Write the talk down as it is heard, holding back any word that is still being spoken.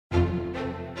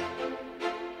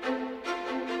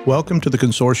Welcome to the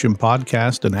Consortium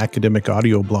Podcast, an academic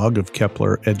audio blog of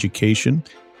Kepler Education.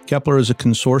 Kepler is a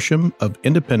consortium of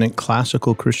independent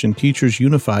classical Christian teachers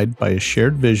unified by a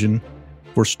shared vision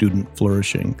for student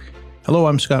flourishing. Hello,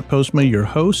 I'm Scott Postma, your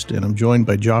host, and I'm joined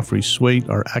by Joffrey Swait,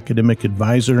 our academic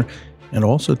advisor, and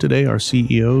also today our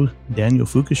CEO, Daniel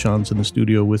Fukushon's in the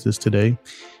studio with us today.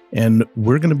 And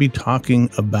we're going to be talking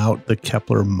about the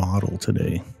Kepler model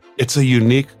today. It's a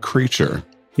unique creature.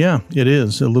 Yeah, it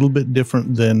is a little bit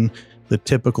different than the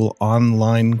typical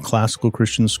online classical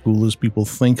Christian school as people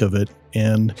think of it.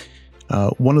 And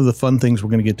one of the fun things we're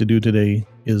going to get to do today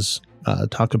is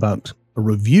talk about a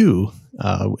review,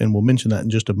 and we'll mention that in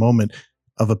just a moment,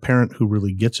 of a parent who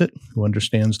really gets it, who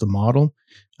understands the model,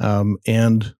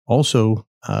 and also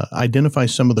identify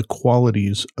some of the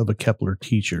qualities of a Kepler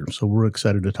teacher. So we're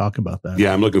excited to talk about that.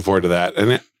 Yeah, I'm looking forward to that.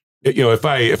 And if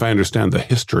I understand the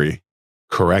history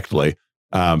correctly,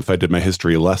 if I did my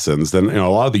history lessons, then a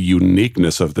lot of the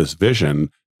uniqueness of this vision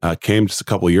came just a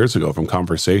couple of years ago from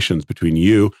conversations between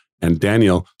you and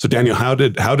Daniel. So Daniel, how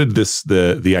did this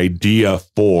the idea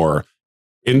for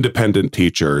independent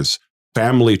teachers,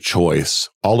 family choice,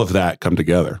 all of that come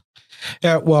together?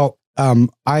 Yeah, well,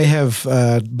 I have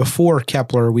before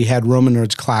Kepler, we had Roman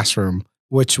Roads Classroom,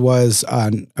 which was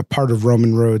a part of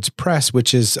Roman Roads Press,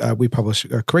 which is we publish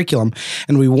a curriculum,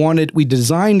 and we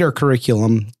designed our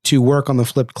curriculum to work on the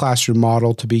flipped classroom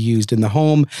model to be used in the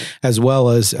home, as well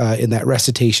as in that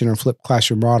recitation or flipped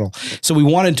classroom model. So we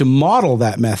wanted to model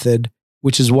that method,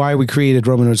 which is why we created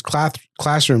Roman Roads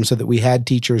Classroom, so that we had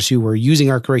teachers who were using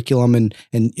our curriculum and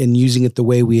using it the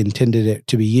way we intended it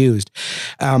to be used.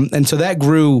 And so that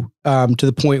grew to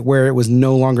the point where it was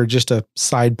no longer just a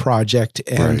side project.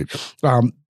 And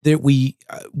that we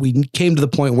came to the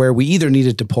point where we either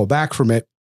needed to pull back from it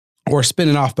or spin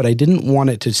it off, but I didn't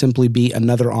want it to simply be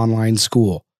another online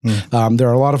school. There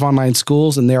are a lot of online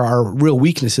schools, and there are real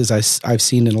weaknesses I've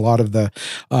seen in a lot of the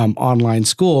online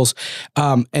schools.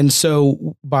 And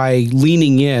so by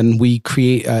leaning in, we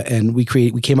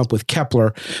came up with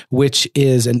Kepler, which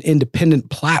is an independent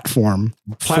platform.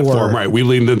 Right. We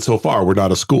leaned in so far. We're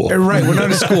not a school. Right. We're not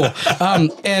a school.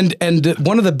 And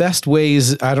one of the best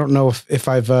ways, I don't know if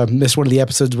I've missed one of the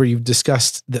episodes where you've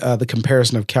discussed the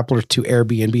comparison of Kepler to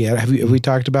Airbnb. Have we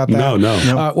talked about that?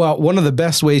 No. Well, one of the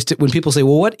best ways when people say,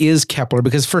 well, what is Kepler?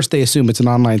 Because first they assume it's an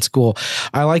online school.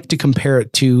 I like to compare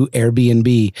it to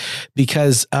Airbnb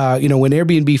because, when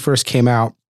Airbnb first came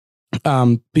out,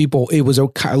 it was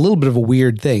a little bit of a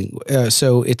weird thing.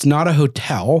 So it's not a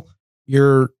hotel.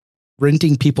 You're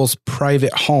renting people's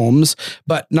private homes,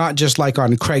 but not just like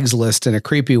on Craigslist in a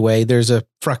creepy way. There's a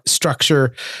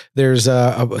structure. There's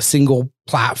a single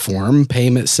platform,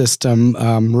 payment system,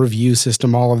 review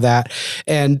system, all of that.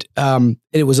 And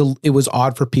it was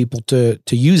odd for people to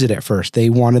use it at first.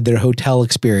 They wanted their hotel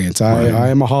experience. I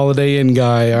am a Holiday Inn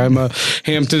guy. I'm a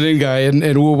Hampton Inn guy.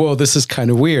 And whoa, this is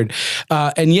kind of weird.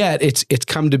 And yet it's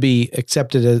come to be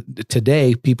accepted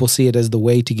today. People see it as the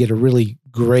way to get a really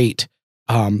great,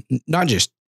 not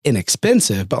just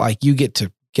inexpensive, but like you get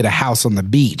to get a house on the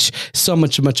beach, so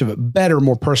much of a better,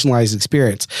 more personalized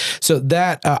experience. So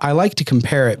that I like to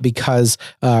compare it because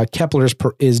Kepler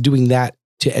is doing that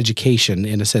to education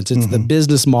in a sense. It's the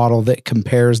business model that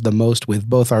compares the most with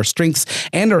both our strengths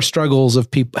and our struggles of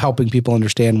helping people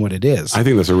understand what it is. I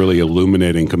think that's a really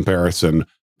illuminating comparison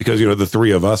because, the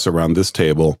three of us around this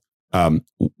table,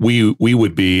 we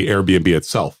would be Airbnb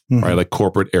itself, right? Like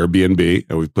corporate Airbnb,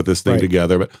 and we put this thing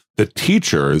together. But the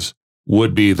teachers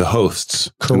would be the hosts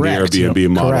in the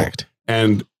Airbnb model. Correct.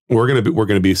 And we're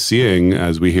gonna be seeing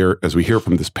as we hear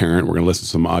from this parent. We're gonna listen to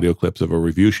some audio clips of a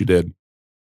review she did.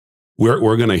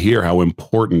 We're gonna hear how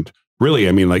important. Really,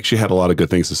 she had a lot of good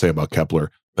things to say about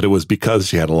Kepler, but it was because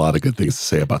she had a lot of good things to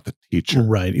say about the teacher.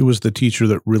 Right. It was the teacher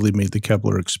that really made the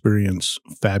Kepler experience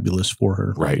fabulous for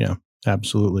her. Right. Yeah.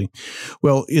 Absolutely.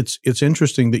 Well, it's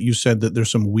interesting that you said that there's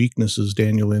some weaknesses,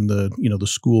 Daniel, in the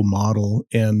school model,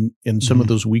 and some of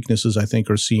those weaknesses I think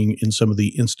are seeing in some of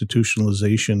the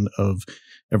institutionalization of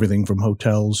everything from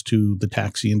hotels to the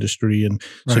taxi industry, and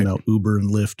so now Uber and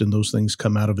Lyft and those things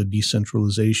come out of a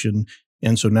decentralization,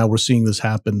 and so now we're seeing this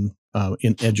happen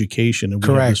in education, and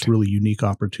we have this really unique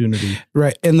opportunity.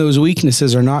 Right. And those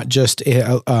weaknesses are not just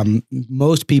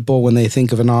most people, when they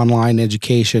think of an online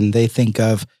education, they think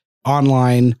of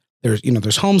online. There's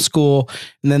homeschool,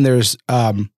 and then there's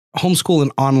homeschool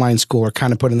and online school are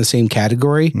kind of put in the same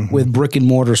category, with brick and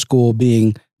mortar school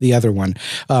being the other one.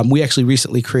 We actually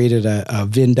recently created a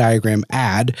Venn diagram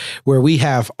ad where we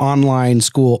have online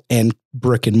school and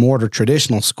brick and mortar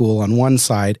traditional school on one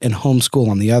side and homeschool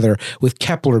on the other, with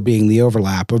Kepler being the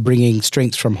overlap of bringing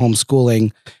strengths from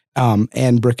homeschooling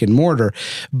and brick and mortar.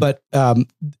 But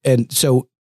and so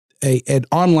an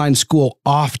online school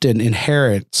often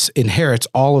inherits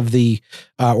all of the,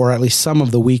 or at least some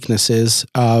of the weaknesses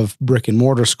of brick and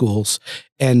mortar schools.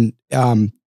 And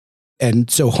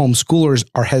so homeschoolers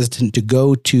are hesitant to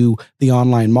go to the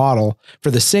online model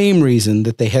for the same reason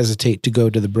that they hesitate to go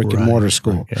to the brick and mortar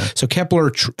school. Right, yeah. So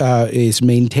Kepler is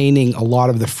maintaining a lot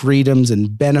of the freedoms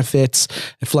and benefits,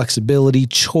 and flexibility,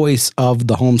 choice of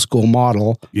the homeschool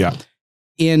model. Yeah.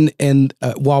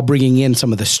 While bringing in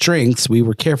some of the strengths, we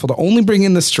were careful to only bring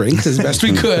in the strengths as best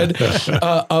we could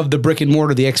of the brick and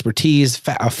mortar, the expertise,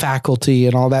 faculty,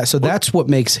 and all that. So that's what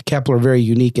makes Kepler very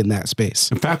unique in that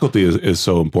space. And faculty is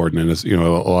so important, and it's a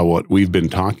lot of what we've been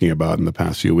talking about in the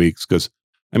past few weeks. Because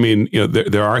I mean,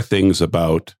 there are things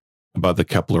about the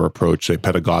Kepler approach, say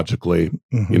pedagogically,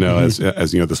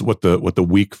 as this what the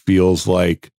week feels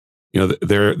like.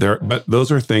 But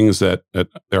those are things that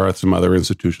there are some other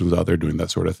institutions out there doing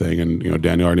that sort of thing. And,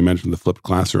 Daniel already mentioned the flipped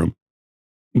classroom,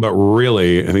 but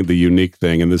really, I think the unique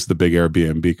thing, and this is the big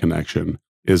Airbnb connection,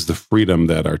 is the freedom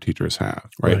that our teachers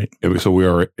have, right? And so we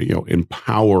are,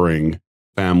 empowering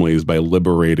families by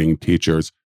liberating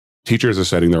teachers. Teachers are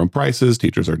setting their own prices.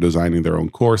 Teachers are designing their own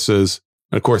courses.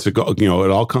 And of course, it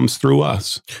all comes through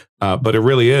us. But it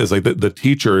really is like the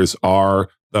teachers are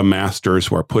the masters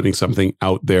who are putting something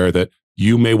out there that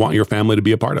you may want your family to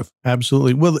be a part of.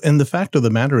 Absolutely. Well, and the fact of the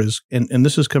matter is, and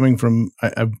this is coming from,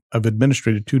 I've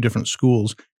administrated 2 different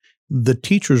schools. The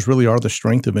teachers really are the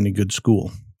strength of any good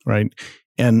school, right?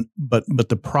 But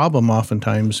the problem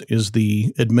oftentimes is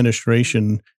the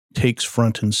administration takes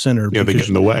front and center. Yeah, they get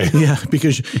in the way. Yeah,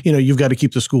 because you've got to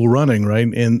keep the school running, right?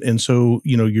 And so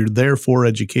you're there for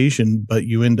education, but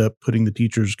you end up putting the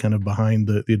teachers kind of behind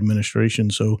the administration.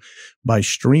 So by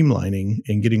streamlining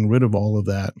and getting rid of all of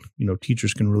that,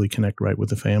 teachers can really connect right with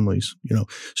the families. So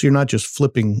you're not just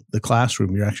flipping the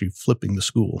classroom; you're actually flipping the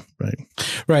school, right?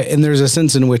 Right, and there's a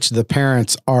sense in which the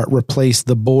parents replace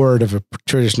the board of a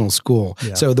traditional school.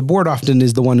 Yeah. So the board often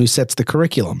is the one who sets the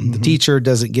curriculum. Mm-hmm. The teacher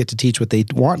doesn't get to teach what they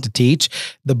want to teach.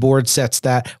 The board sets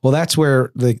that. Well, that's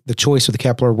where the choice of the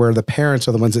Kepler, where the parents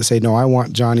are the ones that say, no, I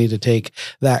want Johnny to take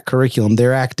that curriculum.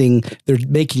 They're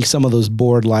making some of those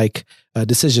board-like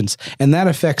decisions. And that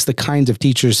affects the kinds of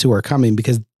teachers who are coming,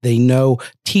 because they know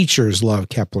teachers love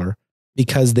Kepler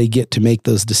because they get to make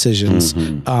those decisions,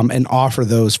 and offer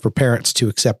those for parents to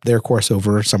accept their course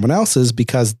over someone else's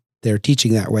because they're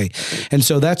teaching that way. And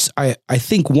so that's, I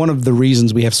think, one of the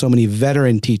reasons we have so many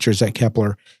veteran teachers at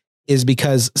Kepler is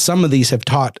because some of these have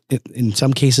taught, in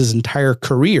some cases, entire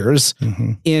careers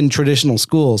in traditional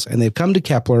schools. And they've come to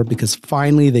Kepler because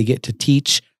finally they get to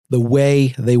teach the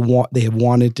way they have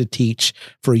wanted to teach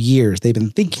for years. They've been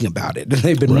thinking about it, and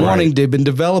they've been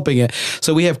developing it.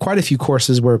 So we have quite a few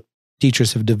courses where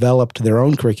teachers have developed their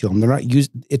own curriculum. They're not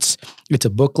it's a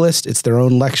book list. It's their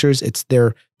own lectures. It's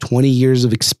their 20 years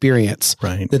of experience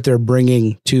that they're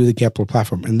bringing to the Kepler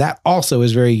platform. And that also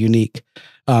is very unique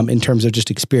in terms of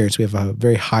just experience. We have a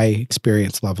very high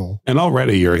experience level. And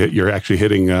already you're actually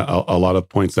hitting a lot of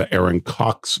points that Erin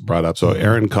Cox brought up. So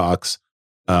Erin Cox,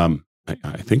 I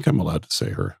think I'm allowed to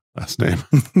say her last name.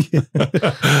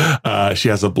 She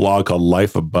has a blog called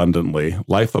Life Abundantly,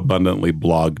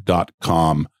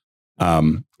 lifeabundantlyblog.com.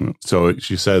 So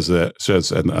she says on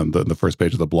the first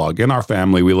page of the blog, in our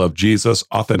family, we love Jesus,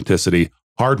 authenticity,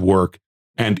 hard work,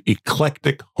 and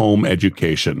eclectic home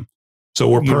education. So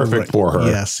we're perfect for her.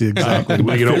 Yes, exactly.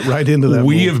 Right into that.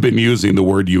 We have been using the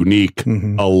word unique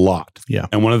a lot. Yeah.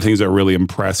 And one of the things that really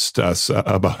impressed us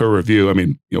about her review, I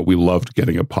mean, we loved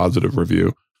getting a positive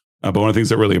review, but one of the things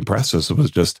that really impressed us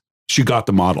was just, she got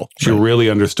the model. She really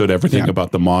understood everything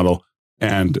about the model,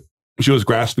 and she was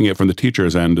grasping it from the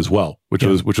teacher's end as well, which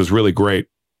was really great.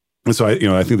 And so I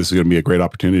think this is going to be a great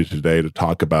opportunity today to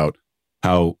talk about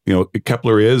how,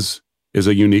 Kepler is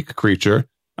a unique creature,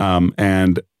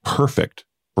 and perfect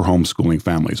for homeschooling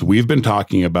families. We've been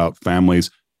talking about families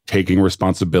taking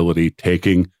responsibility,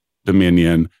 taking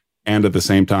dominion, and at the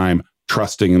same time,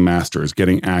 trusting the masters,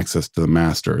 getting access to the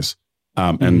masters.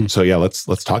 And so, let's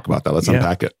talk about that. Let's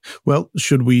unpack it. Well,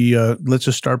 should we, let's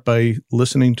just start by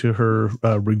listening to her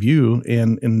review.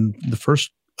 And in the first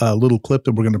little clip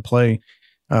that we're going to play,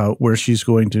 where she's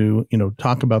going to,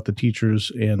 talk about the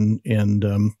teachers and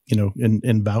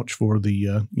vouch for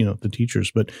the, the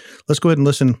teachers. But let's go ahead and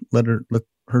listen. Let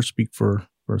her speak for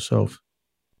herself.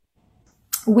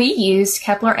 we used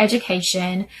Kepler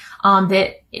Education,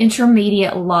 the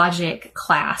intermediate logic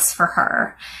class for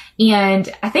her. And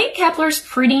I think Kepler's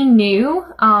pretty new.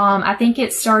 I think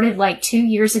it started like 2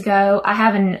 years ago. I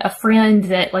have a friend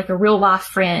that, like a real life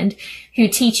friend, who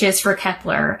teaches for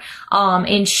Kepler.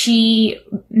 And she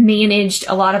managed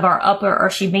a lot of our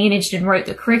she managed and wrote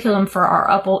the curriculum for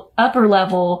our upper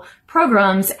level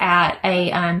programs at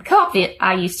a co-op that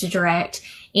I used to direct.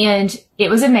 And it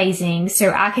was amazing.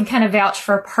 So I can kind of vouch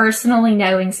for personally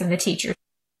knowing some of the teachers.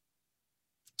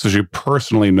 So she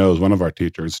personally knows one of our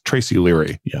teachers, Tracy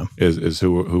Leary, Yeah. is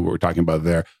who we're talking about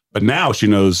there. But now she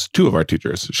knows two of our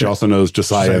teachers. She also knows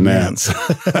Josiah and Nance.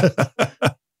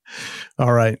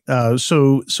 All right.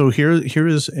 So here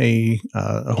is a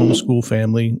homeschool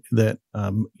family that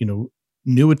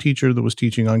knew a teacher that was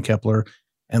teaching on Kepler,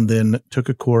 and then took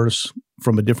a course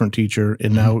from a different teacher,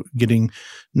 and now getting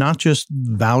not just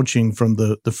vouching from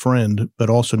the friend, but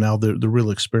also now the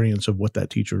real experience of what that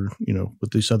teacher,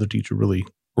 what this other teacher really.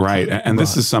 Right. And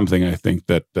this is something I think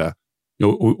that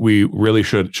we really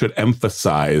should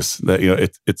emphasize, that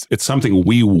it's something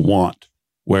we want,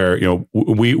 where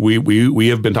we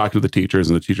have been talking to the teachers,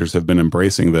 and the teachers have been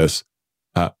embracing this.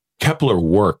 Kepler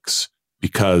works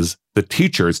because the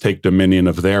teachers take dominion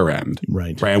of their end,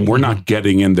 right? And we're not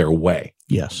getting in their way.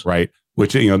 Yes. Right.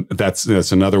 Which,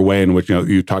 that's another way in which,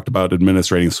 you talked about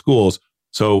administrating schools.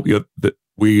 So,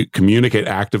 we communicate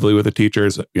actively with the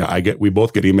teachers. We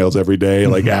both get emails every day,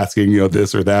 like asking,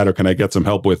 this or that, or can I get some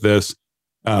help with this?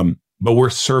 But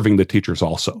we're serving the teachers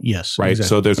also. Yes. Right. Exactly.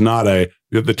 So there's not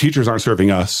the teachers aren't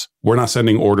serving us. We're not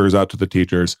sending orders out to the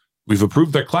teachers. We've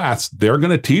approved their class. They're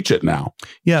going to teach it now.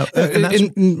 Yeah.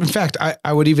 In fact,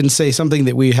 I would even say something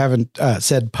that we haven't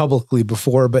said publicly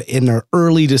before, but in our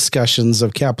early discussions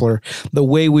of Kepler, the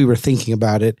way we were thinking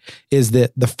about it is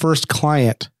that the first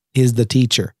client is the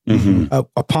teacher.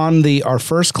 Upon our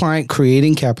first client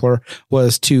creating Kepler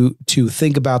was to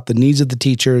think about the needs of the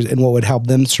teachers and what would help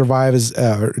them survive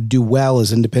or do well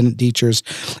as independent teachers.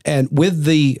 And with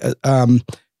the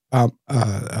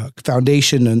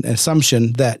foundation and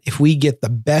assumption that if we get the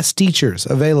best teachers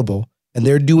available and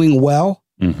they're doing well,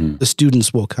 the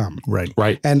students will come.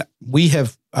 Right. And we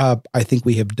have, I think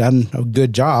we have done a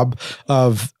good job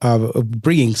of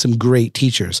bringing some great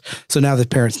teachers. So now the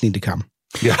parents need to come.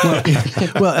 Yeah.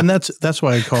 Well, and that's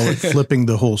why I call it flipping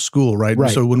the whole school, right?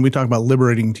 So when we talk about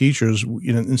liberating teachers,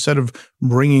 instead of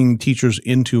bringing teachers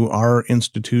into our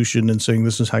institution and saying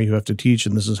this is how you have to teach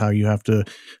and this is how you have to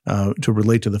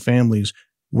relate to the families,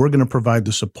 we're going to provide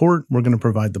the support, we're going to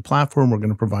provide the platform, we're going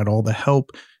to provide all the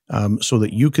help, so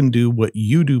that you can do what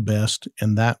you do best,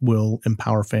 and that will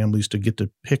empower families to get to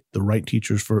pick the right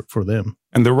teachers for them.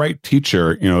 And the right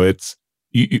teacher, it's.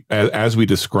 As we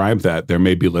describe that, there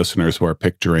may be listeners who are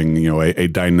picturing, a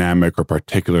dynamic or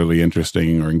particularly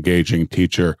interesting or engaging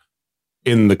teacher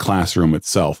in the classroom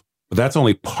itself. But that's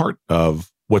only part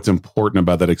of what's important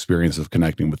about that experience of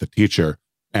connecting with the teacher.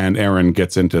 And Aaron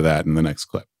gets into that in the next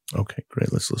clip. Okay,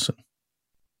 great. Let's listen.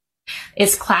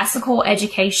 It's classical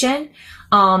education.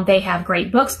 They have great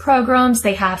books programs.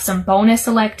 They have some bonus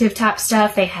elective type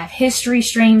stuff. They have history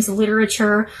streams,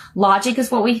 literature, logic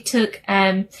is what we took.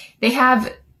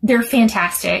 They're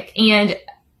fantastic. And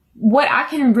what I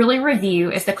can really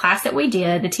review is the class that we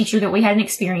did, the teacher that we had an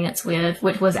experience with,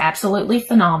 which was absolutely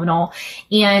phenomenal.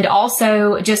 And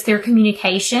also just their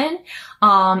communication,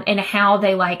 and how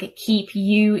they keep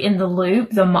you in the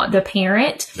loop, the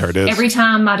parent. There it is. Every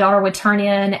time my daughter would turn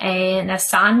in an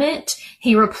assignment,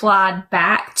 he replied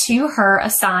back to her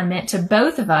assignment to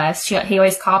both of us. He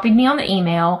always copied me on the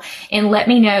email and let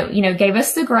me know, gave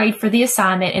us the grade for the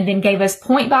assignment, and then gave us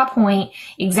point by point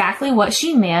exactly what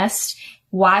she missed,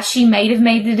 why she might have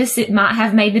made the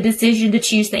decision to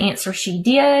choose the answer she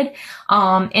did,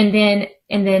 and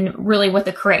then really what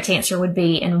the correct answer would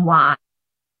be and why.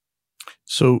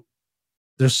 So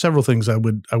there's several things I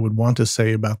would want to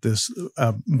say about this,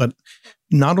 but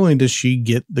not only does she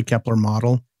get the Kepler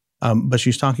model, but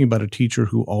she's talking about a teacher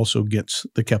who also gets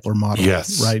the Kepler model.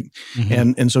 Yes. Right.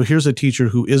 And so here's a teacher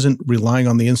who isn't relying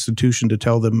on the institution to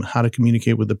tell them how to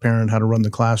communicate with the parent, how to run the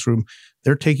classroom.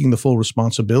 They're taking the full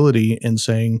responsibility and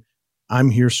saying,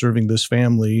 I'm here serving this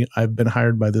family. I've been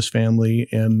hired by this family,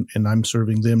 and I'm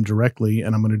serving them directly,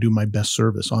 and I'm going to do my best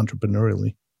service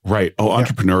entrepreneurially. Right. Oh,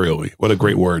 entrepreneurially. What a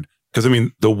great word. Because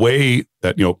the way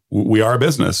that, we are a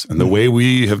business, and the way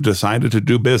we have decided to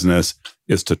do business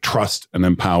is to trust and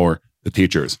empower the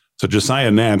teachers. So Josiah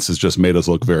Nance has just made us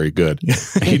look very good.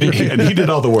 He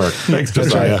did all the work. Thanks,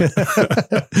 Josiah.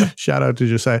 Shout out to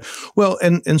Josiah. Well,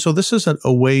 and so this is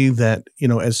a way that,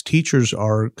 as teachers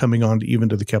are coming on even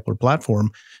to the Kepler platform,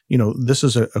 this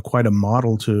is quite a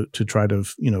model to try to,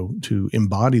 to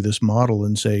embody this model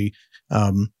and say,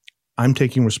 I'm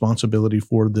taking responsibility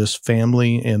for this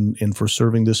family and for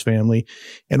serving this family.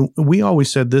 And we always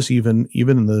said this, even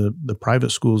in the private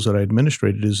schools that I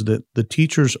administrated, is that the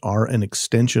teachers are an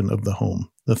extension of the home.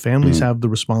 The families have the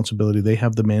responsibility. They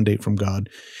have the mandate from God.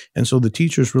 And so the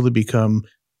teachers really become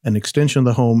an extension of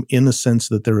the home in the sense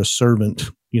that they're a servant,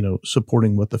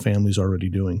 supporting what the family's already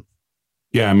doing.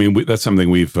 Yeah. I mean, that's something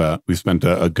we've spent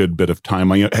a good bit of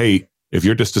time on. Hey, if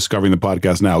you're just discovering the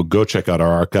podcast now, go check out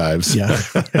our archives. Yeah.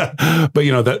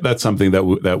 But that's something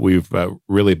that we've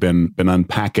really been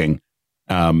unpacking.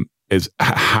 Is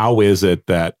how is it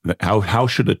that how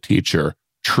should a teacher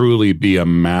truly be a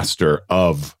master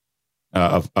of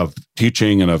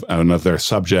teaching and of their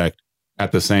subject,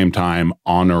 at the same time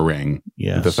honoring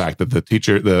the fact that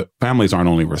the families aren't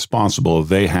only responsible,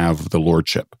 they have the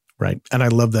lordship. Right. And I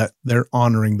love that they're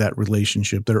honoring that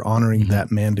relationship. They're honoring that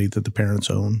mandate that the parents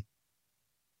own.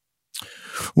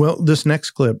 Well, this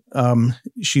next clip,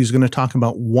 she's going to talk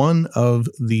about one of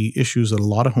the issues that a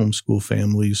lot of homeschool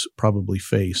families probably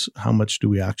face. How much do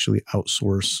we actually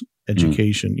outsource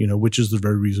education, which is the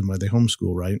very reason why they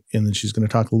homeschool, right? And then she's going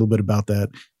to talk a little bit about that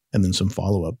and then some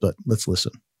follow-up, but let's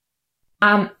listen.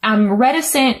 I'm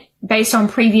reticent based on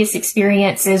previous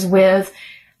experiences with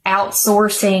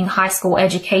outsourcing high school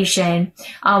education.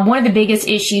 One of the biggest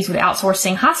issues with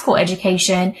outsourcing high school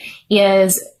education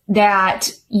is that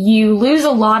you lose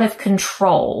a lot of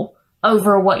control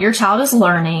over what your child is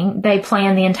learning. They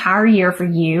plan the entire year for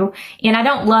you. And I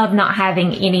don't love not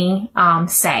having any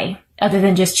say other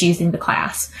than just choosing the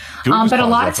class. But a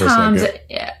lot of times,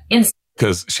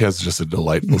 because she has just a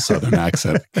delightful Southern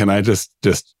accent, can I just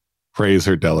praise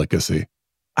her delicacy?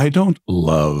 I don't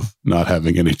love not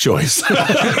having any choice.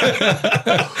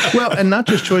 Well, and not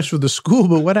just choice for the school,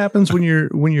 but what happens when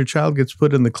your child gets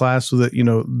put in the class so that,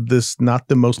 this not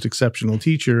the most exceptional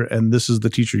teacher, and this is the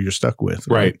teacher you're stuck with.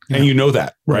 Right. Yeah. And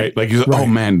that, right? Like, oh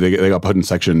man, they got put in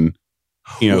section,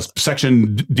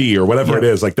 section D or whatever it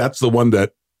is. Like, that's the one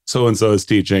that so-and-so is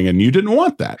teaching, and you didn't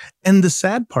want that. And the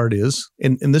sad part is,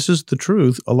 and this is the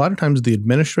truth, a lot of times the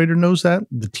administrator knows that,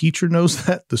 the teacher knows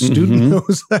that, the student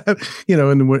knows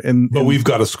that, but we've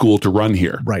got a school to run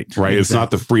here. Right. Exactly. It's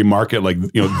not the free market. Like,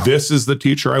 this is the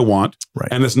teacher I want. Right.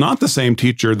 And it's not the same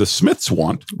teacher the Smiths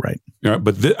want. Right.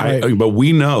 But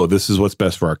we know this is what's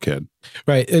best for our kid.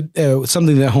 Right.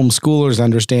 Something that homeschoolers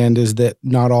understand is that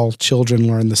not all children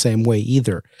learn the same way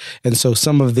either. And so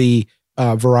some of the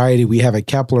variety we have at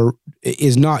Kepler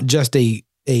is not just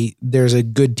there's a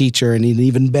good teacher and an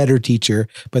even better teacher,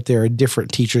 but there are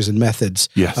different teachers and methods.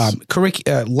 Yes.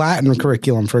 Latin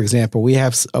curriculum, for example, we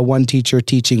have one teacher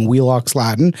teaching Wheelock's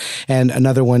Latin and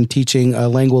another one teaching a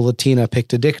Lingua Latina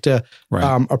Picta Dicta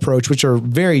approach, which are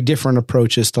very different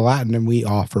approaches to Latin, and we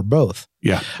offer both.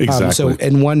 Yeah, exactly.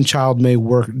 And one child may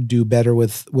do better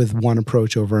with one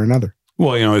approach over another.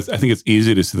 Well, I think it's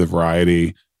easy to see the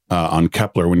variety on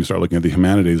Kepler when you start looking at the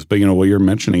humanities. But what you're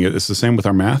mentioning, it's the same with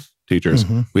our math teachers.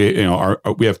 We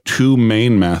have two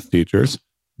main math teachers,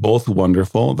 both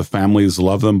wonderful. The families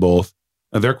love them both.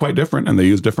 They're quite different, and they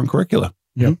use different curricula.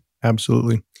 Yeah,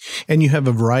 absolutely. And you have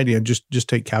a variety. I just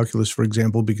take calculus, for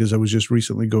example, because I was just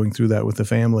recently going through that with the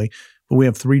family. But we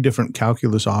have 3 different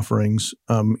calculus offerings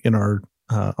in our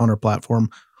on our platform.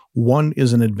 One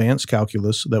is an advanced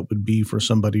calculus that would be for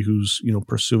somebody who's,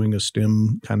 pursuing a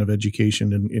STEM kind of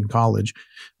education in college.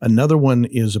 Another one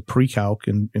is a pre-calc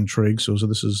in trig. So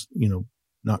this is,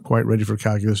 not quite ready for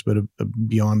calculus, but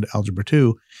beyond algebra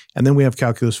 2. And then we have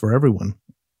calculus for everyone,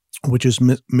 which is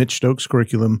Mitch Stokes'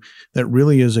 curriculum that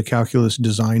really is a calculus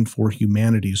designed for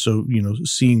humanities. So,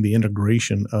 seeing the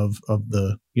integration of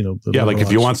the, like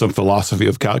if you want some philosophy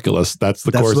of calculus, that's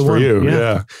the course for you.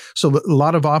 Yeah. So a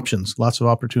lot of options, lots of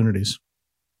opportunities.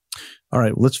 All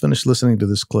right, let's finish listening to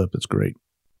this clip. It's great.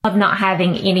 Of not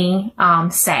having any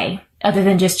say other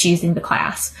than just choosing the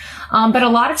class. But a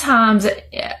lot of times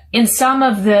in some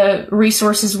of the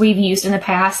resources we've used in the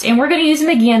past, and we're going to use them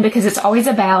again because it's always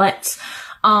a balance,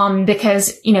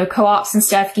 because, co-ops and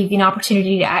stuff give you an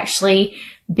opportunity to actually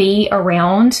be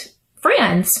around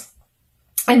friends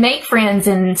and make friends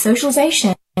and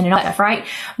socialization and all that stuff, right?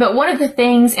 But one of the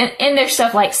things, and there's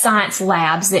stuff like science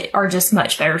labs that are just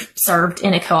much better served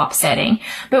in a co-op setting.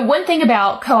 But one thing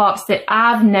about co-ops that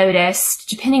I've noticed,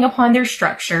 depending upon their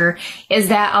structure, is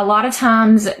that a lot of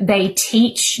times they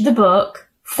teach the book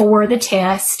for the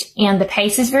test, and the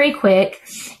pace is very quick,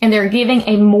 and they're giving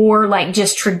a more like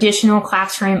just traditional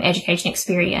classroom education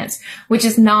experience, which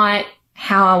is not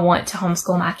how I want to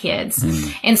homeschool my kids.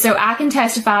 And so I can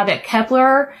testify that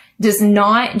Kepler does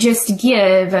not just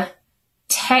give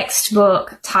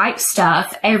textbook type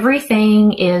stuff.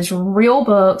 Everything is real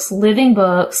books, living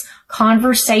books,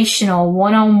 conversational,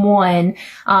 one-on-one,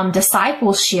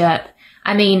 discipleship.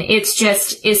 I mean, it's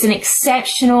an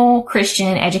exceptional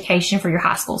Christian education for your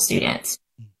high school students.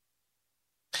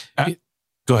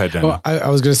 Go ahead, Daniel. Well, I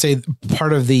was going to say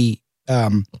part of the,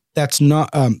 that's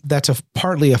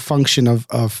partly a function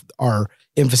of our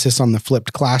emphasis on the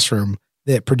flipped classroom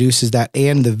that produces that,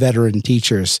 and the veteran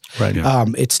teachers. Right. Yeah.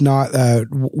 It's not,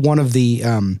 one of the,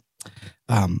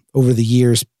 over the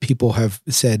years, people have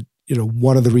said,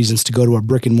 one of the reasons to go to a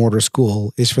brick and mortar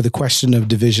school is for the question of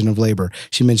division of labor.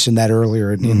 She mentioned that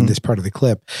earlier in this part of the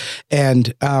clip.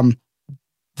 And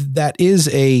that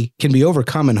can be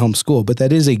overcome in homeschool, but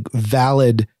that is a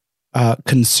valid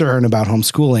concern about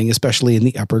homeschooling, especially in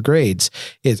the upper grades,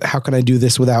 is how can I do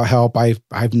this without help?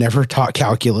 I've never taught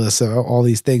calculus, all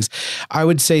these things. I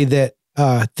would say that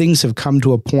things have come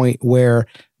to a point where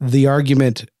the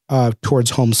argument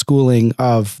towards homeschooling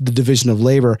of the division of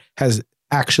labor has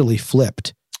actually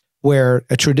flipped, where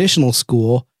a traditional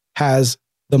school has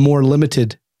the more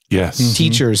limited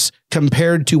teachers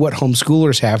compared to what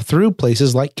homeschoolers have through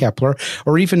places like Kepler,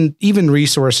 or even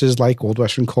resources like Old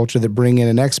Western Culture that bring in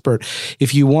an expert.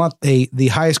 If you want the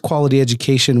highest quality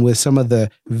education with some of the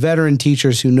veteran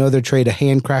teachers who know their trade, a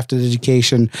handcrafted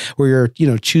education where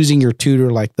you're choosing your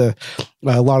tutor like a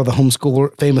lot of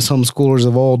the famous homeschoolers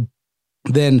of old,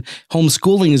 then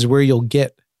homeschooling is where you'll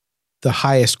get the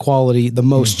highest quality, the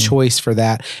most choice for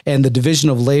that. And the division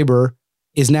of labor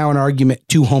is now an argument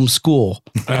to homeschool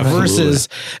versus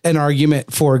an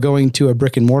argument for going to a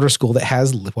brick and mortar school that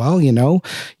has,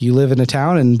 you live in a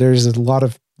town and there's a lot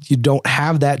of, you don't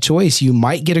have that choice. You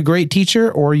might get a great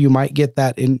teacher, or you might get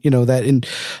that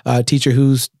teacher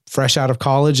who's fresh out of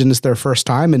college and it's their first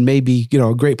time and maybe,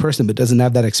 a great person, but doesn't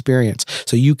have that experience.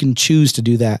 So you can choose to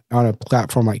do that on a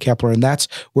platform like Kepler. And that's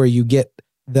where you get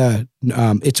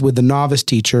it's with the novice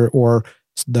teacher or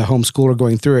the homeschooler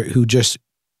going through it who just,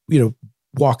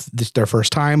 walk this their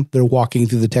first time. They're walking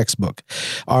through the textbook.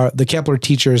 The Kepler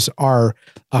teachers are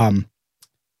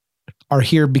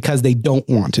here because they don't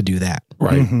want to do that.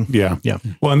 Right. Yeah.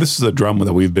 Well, and this is a drum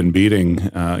that we've been beating,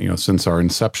 since our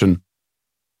inception,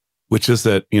 which is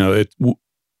that,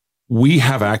 we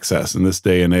have access in this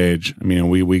day and age. I mean,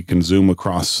 we can Zoom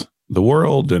across the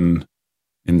world and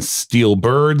steal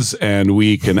birds, and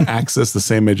we can access the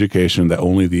same education that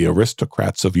only the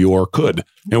aristocrats of yore could.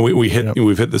 And we've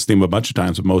hit this theme a bunch of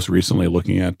times, but most recently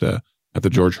looking at the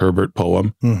George Herbert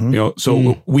poem.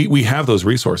 We have those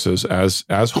resources as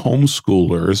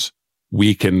homeschoolers.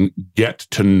 We can get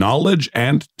to knowledge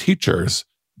and teachers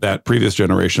that previous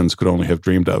generations could only have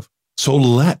dreamed of. So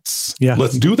let's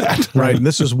do that. Right. And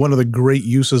this is one of the great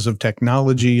uses of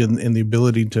technology and the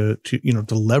ability to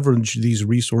leverage these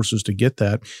resources to get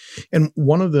that. And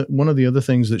one of the other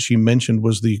things that she mentioned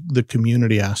was the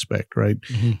community aspect, right?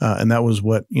 And that was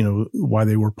what, why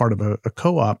they were part of a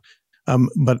co-op.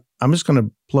 But I'm just going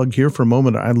to plug here for a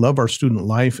moment. I love our student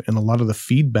life and a lot of the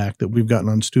feedback that we've gotten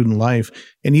on student life.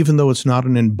 And even though it's not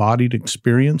an embodied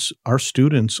experience, our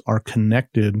students are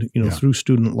connected, through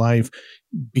student life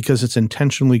because it's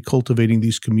intentionally cultivating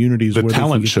these communities. The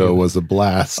talent show was a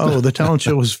blast. Oh, the talent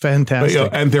show was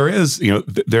fantastic. But, and there is,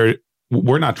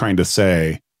 we're not trying to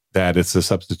say that it's a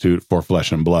substitute for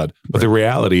flesh and blood, but the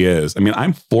reality is,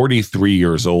 I'm 43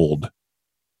 years old.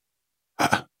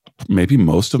 Maybe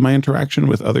most of my interaction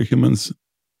with other humans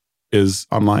is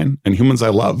online, and humans I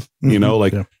love,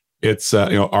 it's,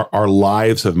 our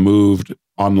lives have moved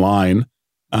online.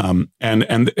 And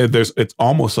it's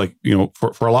almost like,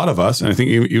 for a lot of us, and I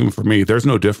think even for me, there's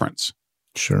no difference.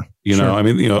 Sure.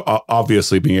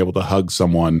 Obviously being able to hug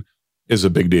someone is a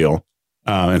big deal.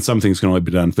 And some things can only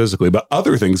be done physically, but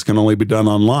other things can only be done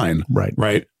online. Right.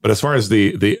 Right. But as far as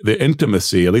the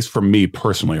intimacy, at least for me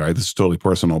personally, right, this is totally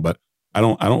personal, but I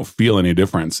don't feel any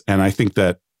difference. And I think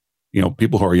that,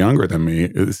 people who are younger than me,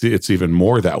 it's even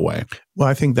more that way. Well,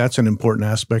 I think that's an important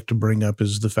aspect to bring up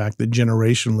is the fact that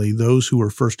generationally, those who were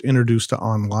first introduced to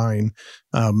online,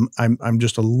 I'm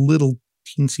just a little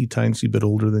teensy bit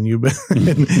older than you, but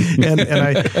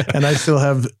and I still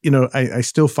have, I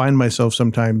still find myself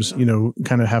sometimes,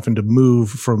 kind of having to move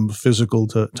from physical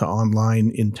to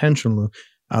online intentionally.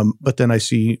 But then I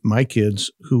see my kids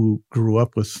who grew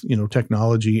up with,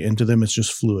 technology, and to them it's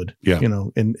just fluid,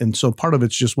 and so part of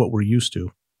it's just what we're used to.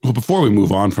 Well, before we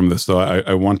move on from this, though,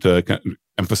 I want to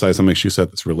emphasize something she said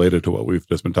that's related to what we've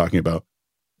just been talking about.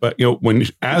 But,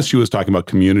 as she was talking about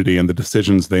community and the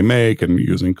decisions they make and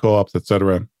using co-ops, et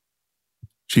cetera,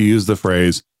 she used the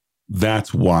phrase,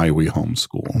 "That's why we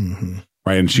homeschool." Mm-hmm.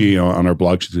 Right. And she, on her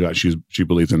blog, she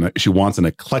believes in it. She wants an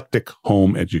eclectic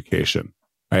home education.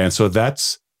 Right. And so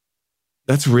that's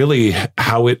really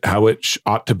how it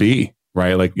ought to be.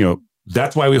 Right. Like,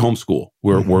 that's why we homeschool.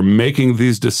 We're making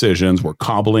these decisions. We're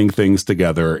cobbling things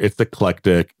together. It's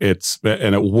eclectic.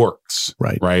 And it works.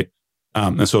 Right. Right.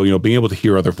 And so, being able to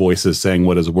hear other voices saying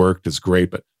what has worked is great.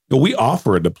 But we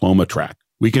offer a diploma track.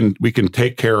 We can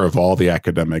take care of all the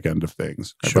academic end of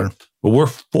things. Right? Sure. But we're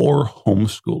for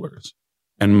homeschoolers.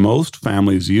 And most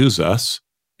families use us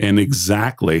in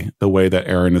exactly the way that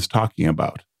Erin is talking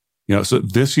about. So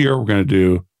this year we're going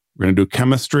to do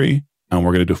chemistry and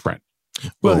we're going to do French.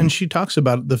 Well, and she talks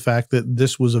about the fact that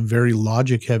this was a very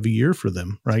logic heavy year for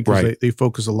them, right? Because they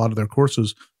focus a lot of their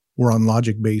courses were on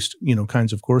logic based,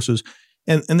 kinds of courses.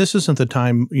 And this isn't the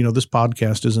time, this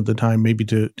podcast isn't the time maybe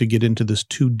to get into this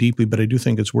too deeply, but I do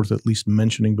think it's worth at least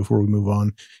mentioning before we move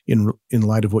on in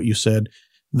light of what you said,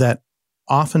 that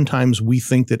oftentimes we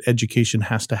think that education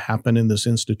has to happen in this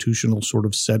institutional sort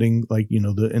of setting, like,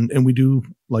 and we do,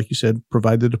 like you said,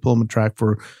 provide the diploma track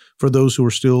for those who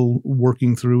are still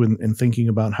working through and thinking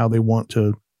about how they want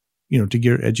to, to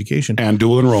get education. And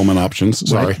dual enrollment options.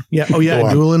 Sorry. Right. Yeah. Oh,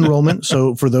 yeah. Dual enrollment.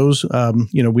 So for those,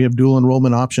 we have dual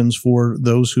enrollment options for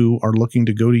those who are looking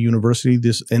to go to university.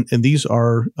 And these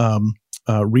are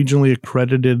regionally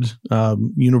accredited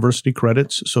university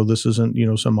credits. So this isn't,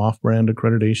 some off-brand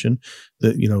accreditation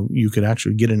that, you could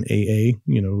actually get an AA,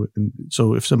 and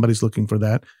so if somebody's looking for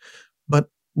that. But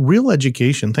real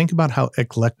education, think about how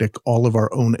eclectic all of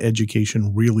our own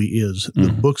education really is. Mm-hmm.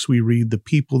 The books we read, the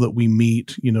people that we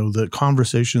meet, the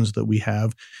conversations that we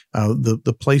have,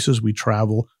 the places we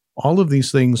travel, all of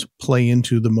these things play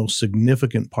into the most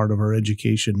significant part of our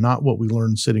education, not what we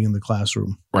learn sitting in the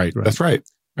classroom. Right. That's right.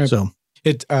 So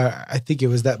I think it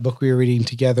was that book we were reading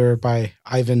together by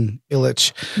Ivan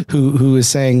Illich, who is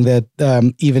saying that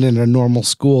even in a normal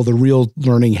school, the real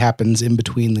learning happens in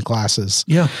between the classes.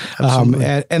 Yeah,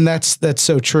 absolutely. And that's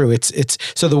so true. It's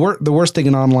so the worst thing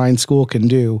an online school can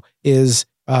do is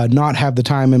not have the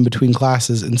time in between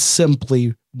classes and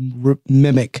simply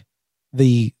mimic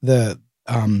the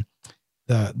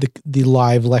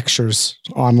live lectures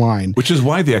online, which is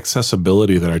why the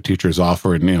accessibility that our teachers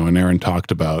offer, and Erin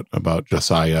talked about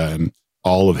Josiah and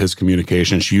all of his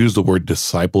communication. She used the word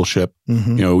discipleship.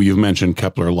 Mm-hmm. You've mentioned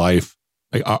Kepler Life.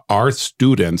 Like our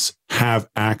students have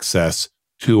access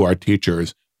to our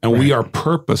teachers, and we are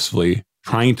purposefully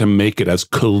trying to make it as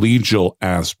collegial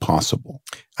as possible.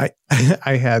 I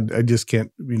just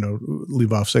can't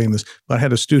leave off saying this, but I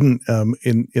had a student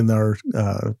in our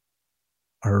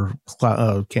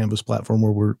Canvas platform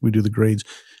where we do the grades,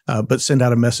 but send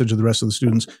out a message to the rest of the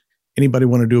students. Anybody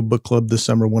want to do a book club this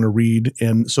summer, want to read?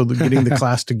 And so they're getting the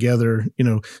class together,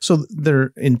 so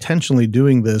they're intentionally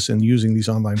doing this and using these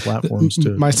online platforms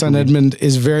to. My son Edmund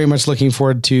is very much looking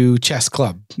forward to chess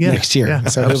club next year. Yeah,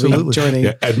 so absolutely.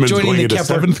 Edmund's going into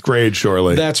Kepler 7th grade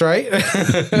shortly. That's right.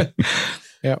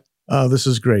 Yeah. This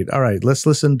is great. All right. Let's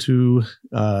listen to,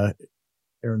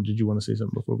 Erin, did you want to say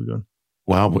something before we go on?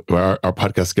 Wow, our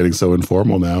podcast is getting so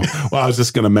informal now. Well, I was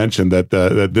just going to mention that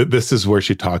this is where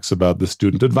she talks about the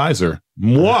student advisor.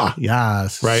 Moi.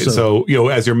 Yes. Right. So,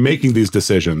 as you're making these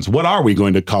decisions, what are we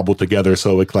going to cobble together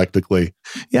so eclectically?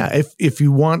 Yeah. If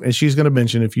you want, and she's going to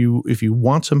mention, if you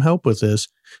want some help with this,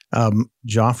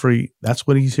 Joffrey, that's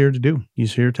what he's here to do.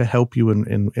 He's here to help you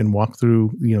and walk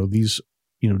through, these,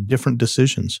 different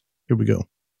decisions. Here we go.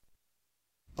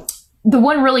 The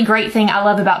one really great thing I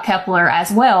love about Kepler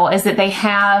as well is that they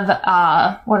have,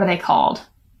 what are they called?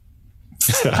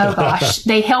 Oh gosh,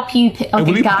 they help you pick a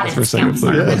guidance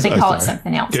counselor, but they call it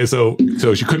something else. Okay, so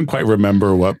she couldn't quite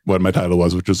remember what my title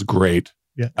was, which was great.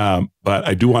 Yeah. But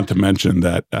I do want to mention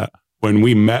that when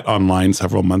we met online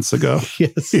several months ago,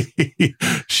 yes,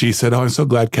 she said, "Oh, I'm so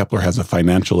glad Kepler has a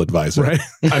financial advisor." Right.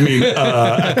 I mean,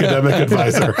 academic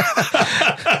advisor.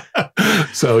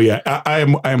 So yeah,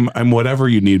 I'm whatever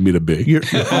you need me to be. You're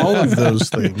all of those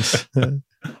things.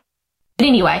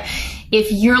 Anyway,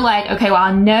 if you're like, okay, well,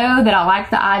 I know that I like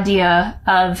the idea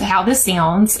of how this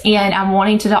sounds, and I'm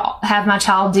wanting to have my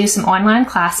child do some online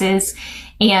classes,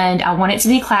 and I want it to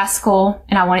be classical,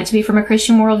 and I want it to be from a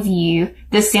Christian worldview.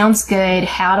 This sounds good.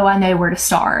 How do I know where to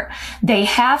start? They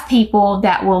have people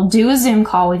that will do a Zoom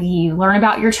call with you, learn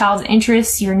about your child's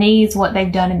interests, your needs, what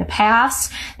they've done in the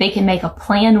past. They can make a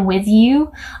plan with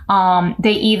you. I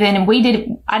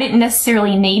didn't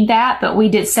necessarily need that, but we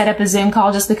did set up a Zoom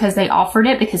call just because they offered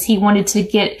it, because they want to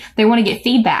get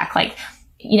feedback. Like,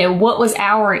 what was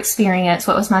our experience?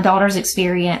 What was my daughter's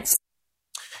experience?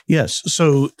 Yes.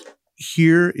 So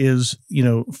here is,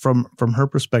 from her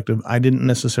perspective, I didn't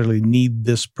necessarily need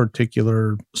this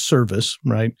particular service,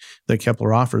 right, that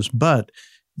Kepler offers, but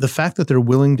the fact that they're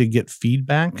willing to get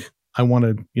feedback, I want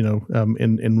to,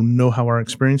 and know how our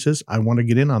experience is. I want to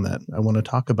get in on that. I want to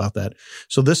talk about that.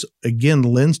 So this again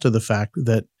lends to the fact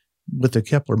that with the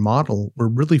Kepler model, we're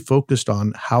really focused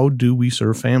on how do we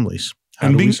serve families,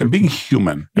 and being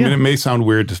human. I mean, it may sound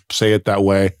weird to say it that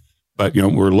way, but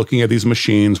we're looking at these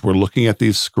machines, we're looking at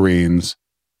these screens.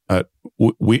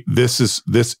 This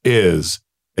is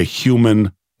a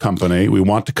human company. We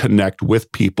want to connect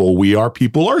with people. We are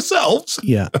people ourselves.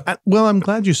 Yeah. Well, I'm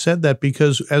glad you said that,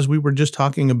 because as we were just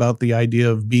talking about the idea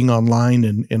of being online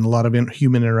and a lot of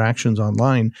human interactions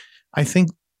online, I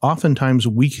think oftentimes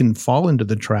we can fall into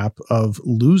the trap of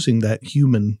losing that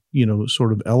human,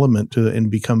 sort of element and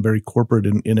become very corporate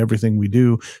in everything we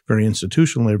do, very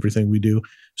institutional in everything we do.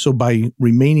 So by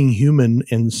remaining human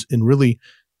and really,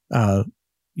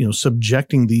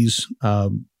 subjecting these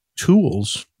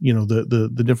tools,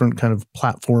 the different kind of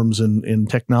platforms and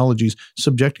technologies,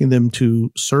 subjecting them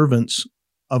to servants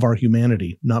of our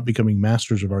humanity, not becoming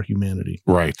masters of our humanity.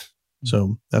 Right.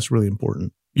 So that's really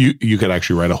important. You could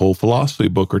actually write a whole philosophy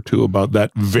book or two about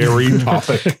that very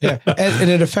topic. Yeah, and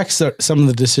it affects some of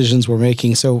the decisions we're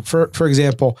making. So, for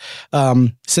example,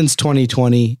 since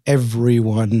 2020,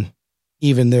 everyone,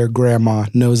 even their grandma,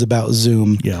 knows about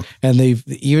Zoom. Yeah, and they've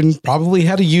even probably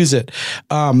had to use it.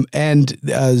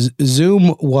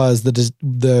 Zoom was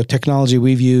the technology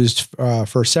we've used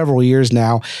for several years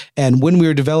now. And when we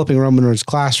were developing Roman Roads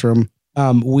Classroom,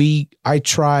 I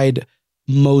tried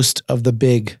most of the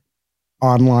big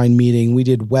online meeting. We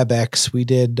did WebEx. We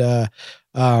did,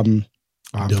 I'm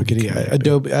forgetting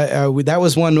Adobe. That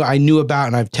was one I knew about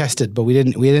and I've tested, but we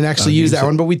didn't actually use that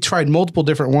one, but we tried multiple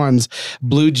different ones.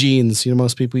 Blue Jeans,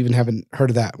 most people even haven't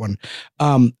heard of that one.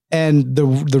 And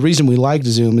the reason we liked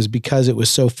Zoom is because it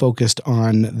was so focused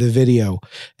on the video,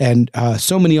 and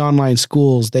so many online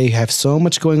schools, they have so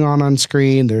much going on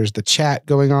screen. There's the chat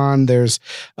going on.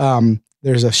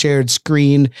 There's a shared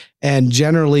screen, and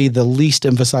generally the least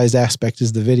emphasized aspect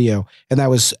is the video. And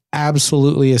that was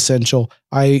absolutely essential.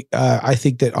 I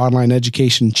think that online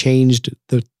education changed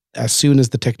as soon as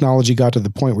the technology got to the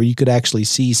point where you could actually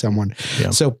see someone. Yeah.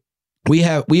 So we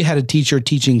had a teacher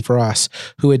teaching for us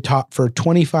who had taught for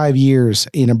 25 years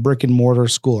in a brick and mortar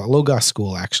school, a Logos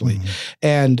school actually. Mm-hmm.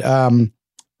 And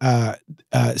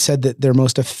said that their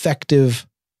most effective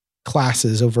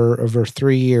classes over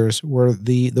 3 years were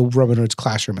the Roman Roads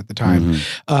Classroom at the time.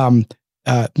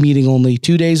 Mm-hmm. Meeting only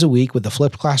 2 days a week with the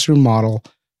flipped classroom model.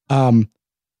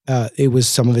 It was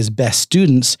some of his best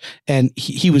students, and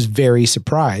he was very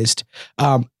surprised.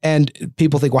 And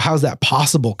people think, well, how's that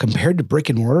possible compared to brick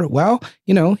and mortar? Well,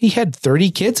 he had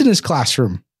 30 kids in his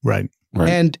classroom. Right.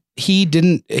 And we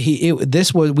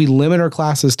limit our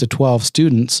classes to 12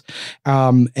 students.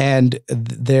 And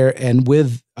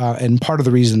part of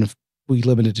the reason we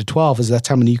limit it to 12 is that's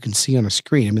how many you can see on a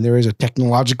screen. I mean, there is a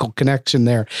technological connection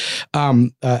there.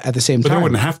 At the same time, but there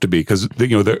wouldn't have to be, because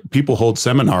people hold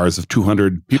seminars of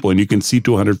 200 people and you can see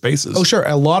 200 faces. Oh, sure.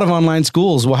 A lot of online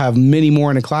schools will have many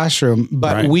more in a classroom,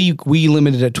 but we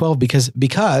limited it at 12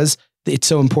 because it's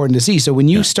so important to see. So when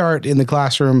you start in the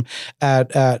classroom at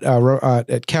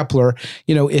Kepler,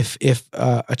 if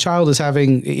a child is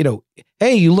having,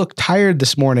 hey, you look tired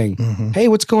this morning. Mm-hmm. Hey,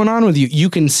 what's going on with you? You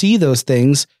can see those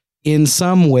things in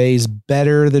some ways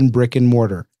better than brick and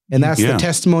mortar. And that's the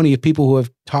testimony of people who have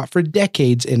taught for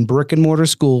decades in brick and mortar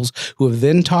schools, who have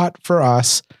then taught for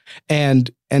us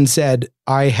and said,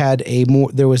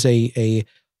 there was a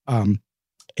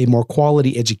more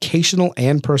quality educational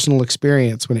and personal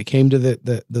experience when it came to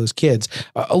those kids.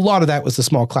 A lot of that was the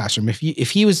small classroom. If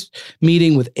he was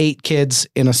meeting with 8 kids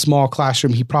in a small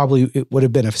classroom, it would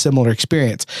have been a similar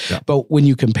experience. Yeah. But when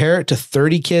you compare it to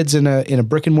 30 kids in a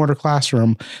brick and mortar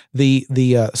classroom, the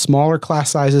smaller class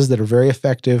sizes that are very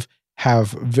effective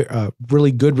have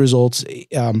really good results.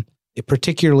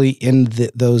 Particularly in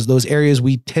those areas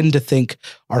we tend to think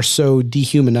are so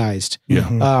dehumanized. Yeah.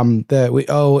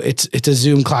 That it's a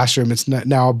Zoom classroom. It's not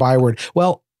now a byword.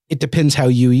 Well, it depends how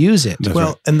you use it. That's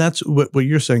right. And that's what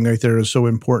you're saying right there is so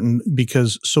important,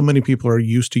 because so many people are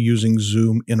used to using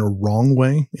Zoom in a wrong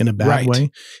way, in a bad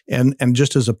way. And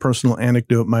just as a personal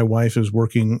anecdote, my wife is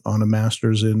working on a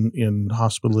master's in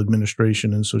hospital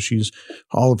administration. And so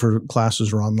all of her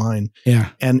classes are online. Yeah.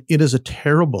 And it is a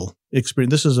terrible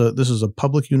experience. This is a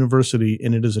public university,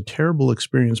 and it is a terrible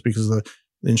experience because the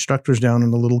instructor's down in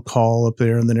a little call up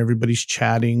there, and then everybody's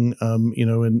chatting,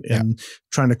 and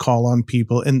trying to call on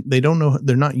people, and they don't know,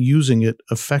 they're not using it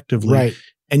effectively. Right.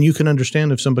 And you can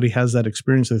understand if somebody has that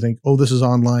experience, they think, oh, this is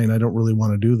online, I don't really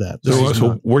want to do that.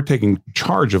 So we're taking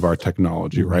charge of our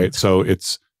technology, right? So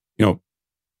it's,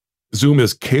 Zoom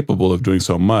is capable of doing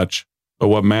so much, but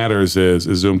what matters is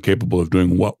Zoom capable of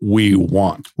doing what we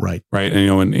want? Right. Right.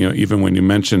 And, even when you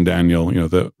mentioned, Daniel,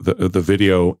 the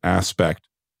video aspect,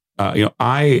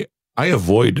 I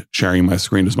avoid sharing my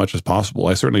screen as much as possible.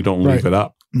 I certainly don't leave it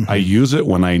up. Mm-hmm. I use it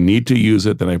when I need to use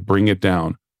it, then I bring it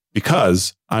down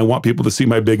because I want people to see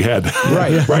my big head.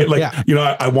 Right. Right. Like,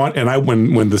 I want,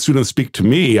 when the students speak to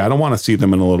me, I don't want to see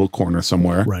them in a little corner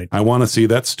somewhere. Right. I want to see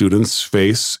that student's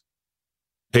face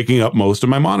taking up most of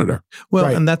my monitor. Well,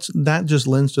 and that just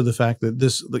lends to the fact that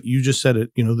that you just said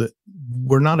it, that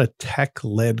we're not a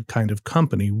tech-led kind of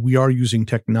company. We are using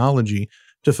technology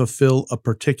to fulfill a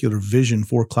particular vision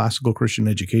for classical Christian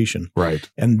education. Right.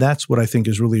 And that's what I think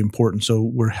is really important. So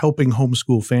we're helping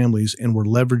homeschool families, and we're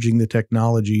leveraging the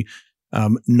technology,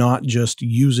 not just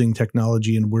using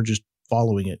technology and we're just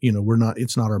following it.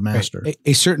 It's not our master. Right.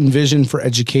 A certain vision for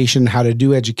education, how to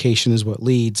do education is what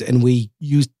leads. And we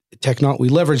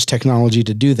leverage technology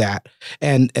to do that.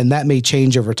 And that may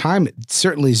change over time.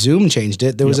 Certainly Zoom changed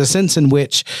it. There was a sense in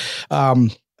which,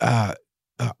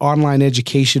 online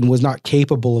education was not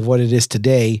capable of what it is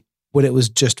today when it was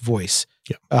just voice.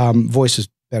 Yeah. Voice is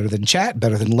better than chat,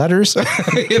 better than letters,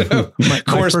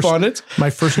 correspondence.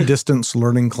 My first distance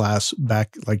learning class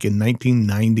back like in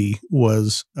 1990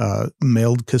 was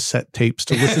mailed cassette tapes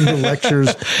to listen to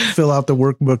lectures, fill out the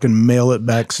workbook, and mail it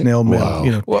back snail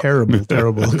mail. Wow. Terrible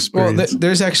experience. Well,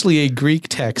 there's actually a Greek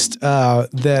text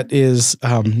that is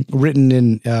written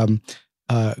in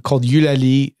called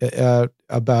Eulalie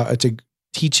about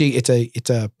it's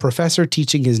a professor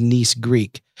teaching his niece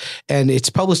Greek, and it's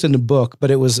published in a book, but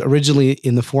it was originally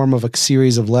in the form of a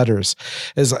series of letters.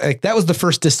 It's like that was the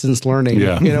first distance learning.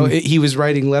 Yeah. He was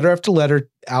writing letter after letter,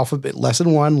 alphabet,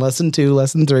 lesson 1, lesson 2,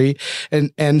 lesson 3,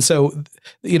 and so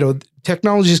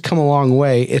technology's come a long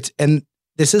way. And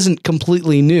this isn't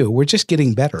completely new. We're just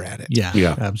getting better at it.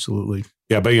 Yeah, absolutely.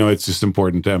 Yeah, but it's just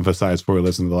important to emphasize before we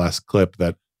listen to the last clip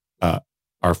that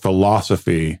our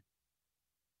philosophy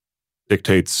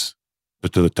dictates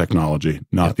to the technology,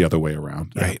 not the other way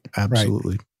around. Right.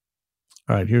 Absolutely. Right.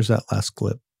 All right. Here's that last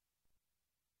clip.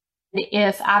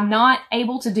 If I'm not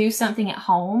able to do something at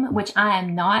home, which I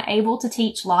am not able to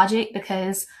teach logic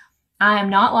because I am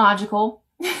not logical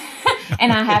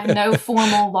and I have no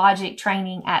formal logic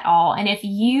training at all. And if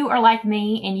you are like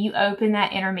me and you open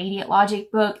that intermediate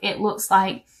logic book, it looks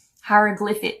like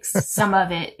hieroglyphics, some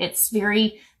of it. It's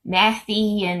very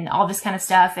mathy and all this kind of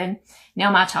stuff. And now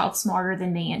my child's smarter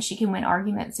than me, and she can win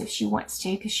arguments if she wants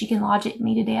to, because she can logic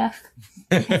me to death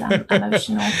because I'm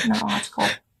emotional, not logical.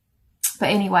 But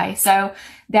anyway, so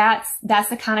that's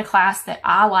the kind of class that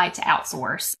I like to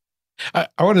outsource. I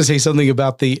want to say something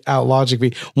about the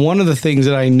outlogic. One of the things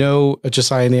that I know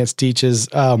Josiah Nance teaches,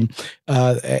 and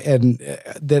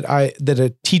that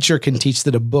a teacher can teach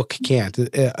that a book can't.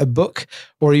 A book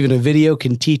or even a video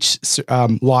can teach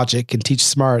logic, can teach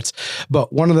smarts.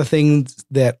 But one of the things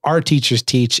that our teachers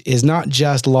teach is not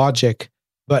just logic,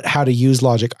 but how to use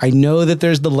logic. I know that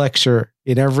there's the lecture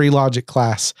in every logic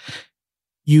class.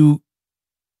 You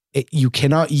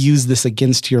cannot use this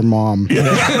against your mom.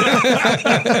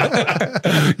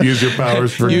 Use your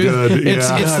powers for good. It's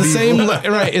the same,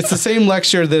 right? It's the same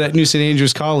lecture that at New St.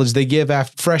 Andrews College they give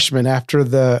freshmen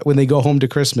when they go home to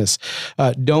Christmas.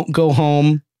 Don't go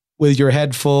home with your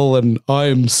head full and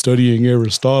I'm studying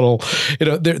Aristotle.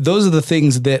 Those are the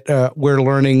things that we're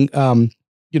learning.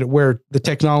 Where the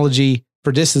technology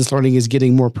for distance learning is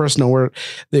getting more personal, where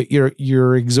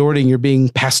you're exhorting, you're being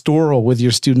pastoral with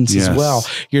your students as well.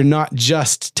 You're not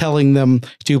just telling them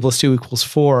 2 + 2 =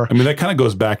 4. I mean, that kind of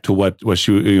goes back to what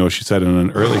she said in an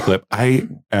early clip. I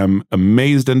am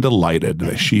amazed and delighted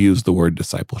that she used the word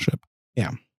discipleship.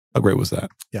 Yeah. How great was that?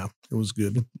 Yeah, it was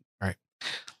good. Right.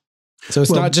 So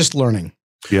it's not just learning.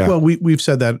 Yeah. Well, we've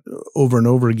said that over and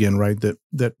over again, right?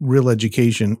 That real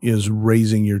education is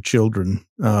raising your children,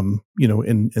 and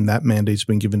that mandate's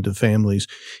been given to families.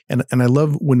 And I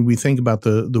love when we think about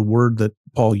the word that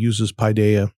Paul uses,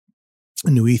 paideia,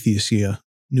 nouthesia,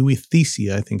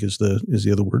 nuithesia, I think is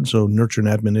the other word. So nurture and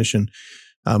admonition.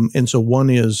 And so one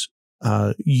is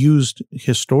used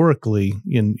historically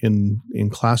in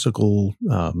classical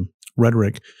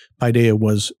rhetoric. Paideia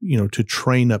was, to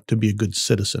train up to be a good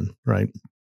citizen, right?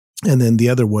 And then the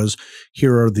other was,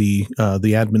 here are the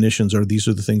admonitions, or these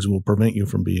are the things that will prevent you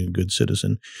from being a good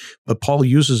citizen. But Paul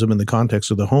uses them in the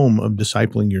context of the home, of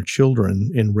discipling your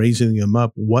children and raising them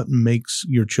up. What makes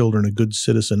your children a good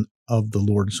citizen of the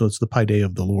Lord? So it's the paideia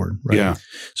of the Lord, right? Yeah.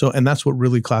 So, and that's what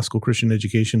really classical Christian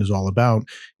education is all about,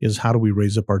 is how do we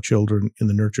raise up our children in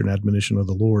the nurture and admonition of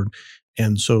the Lord?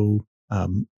 And so,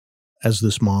 as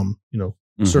this mom,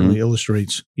 certainly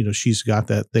illustrates, she's got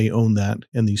that, they own that,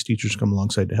 and these teachers come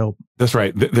alongside to help. That's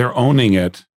right. They're owning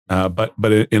it, but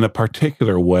in a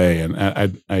particular way. And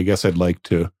I guess I'd like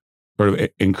to sort of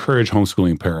encourage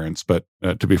homeschooling parents, but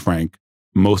to be frank,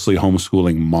 mostly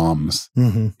homeschooling moms.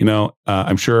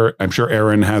 I'm sure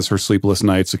Erin has her sleepless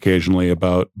nights occasionally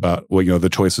about the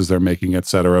choices they're making, et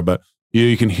cetera. But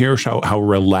you can hear how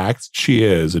relaxed she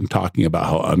is in talking about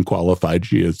how unqualified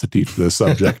she is to teach this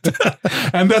subject.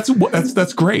 And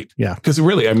that's great. Yeah. Because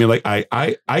really,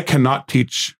 I cannot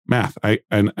teach math.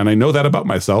 And I know that about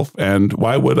myself. And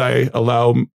why would I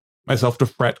allow myself to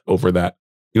fret over that?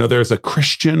 There's a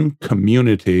Christian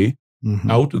community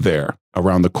out there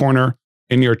around the corner,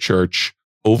 in your church,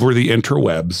 over the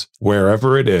interwebs,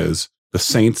 wherever it is. The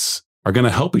saints are going to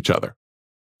help each other.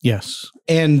 Yes.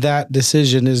 And that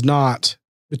decision is not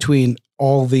between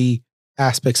all the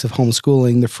aspects of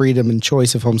homeschooling, the freedom and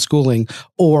choice of homeschooling,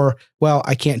 or, well,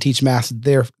 I can't teach math,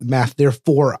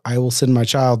 therefore I will send my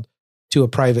child to a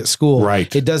private school.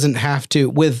 Right. It doesn't have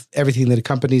to, with everything that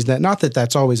accompanies that. Not that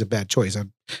that's always a bad choice.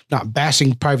 I'm not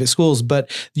bashing private schools, but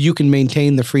you can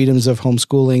maintain the freedoms of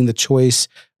homeschooling, the choice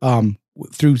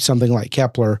through something like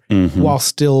Kepler, while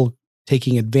still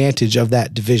taking advantage of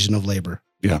that division of labor.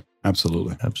 Yeah.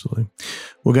 Absolutely. Absolutely.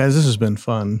 Well, guys, this has been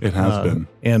fun. It has been.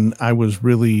 And I was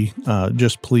really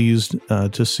just pleased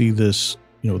to see this,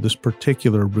 this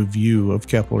particular review of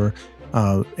Kepler.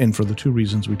 And for the two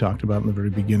reasons we talked about in the very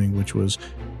beginning, which was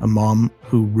a mom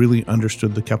who really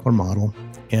understood the Kepler model,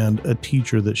 and a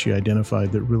teacher that she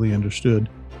identified that really understood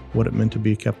what it meant to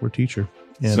be a Kepler teacher.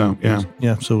 And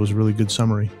so it was a really good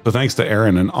summary. So thanks to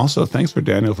Erin, and also thanks for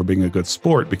Daniel for being a good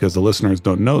sport, because the listeners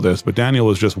don't know this, but Daniel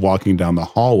was just walking down the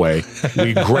hallway.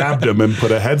 We grabbed him and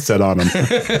put a headset on him.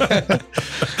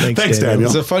 Thanks, Daniel. It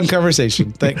was a fun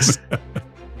conversation. Thanks.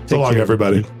 So long,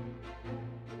 everybody.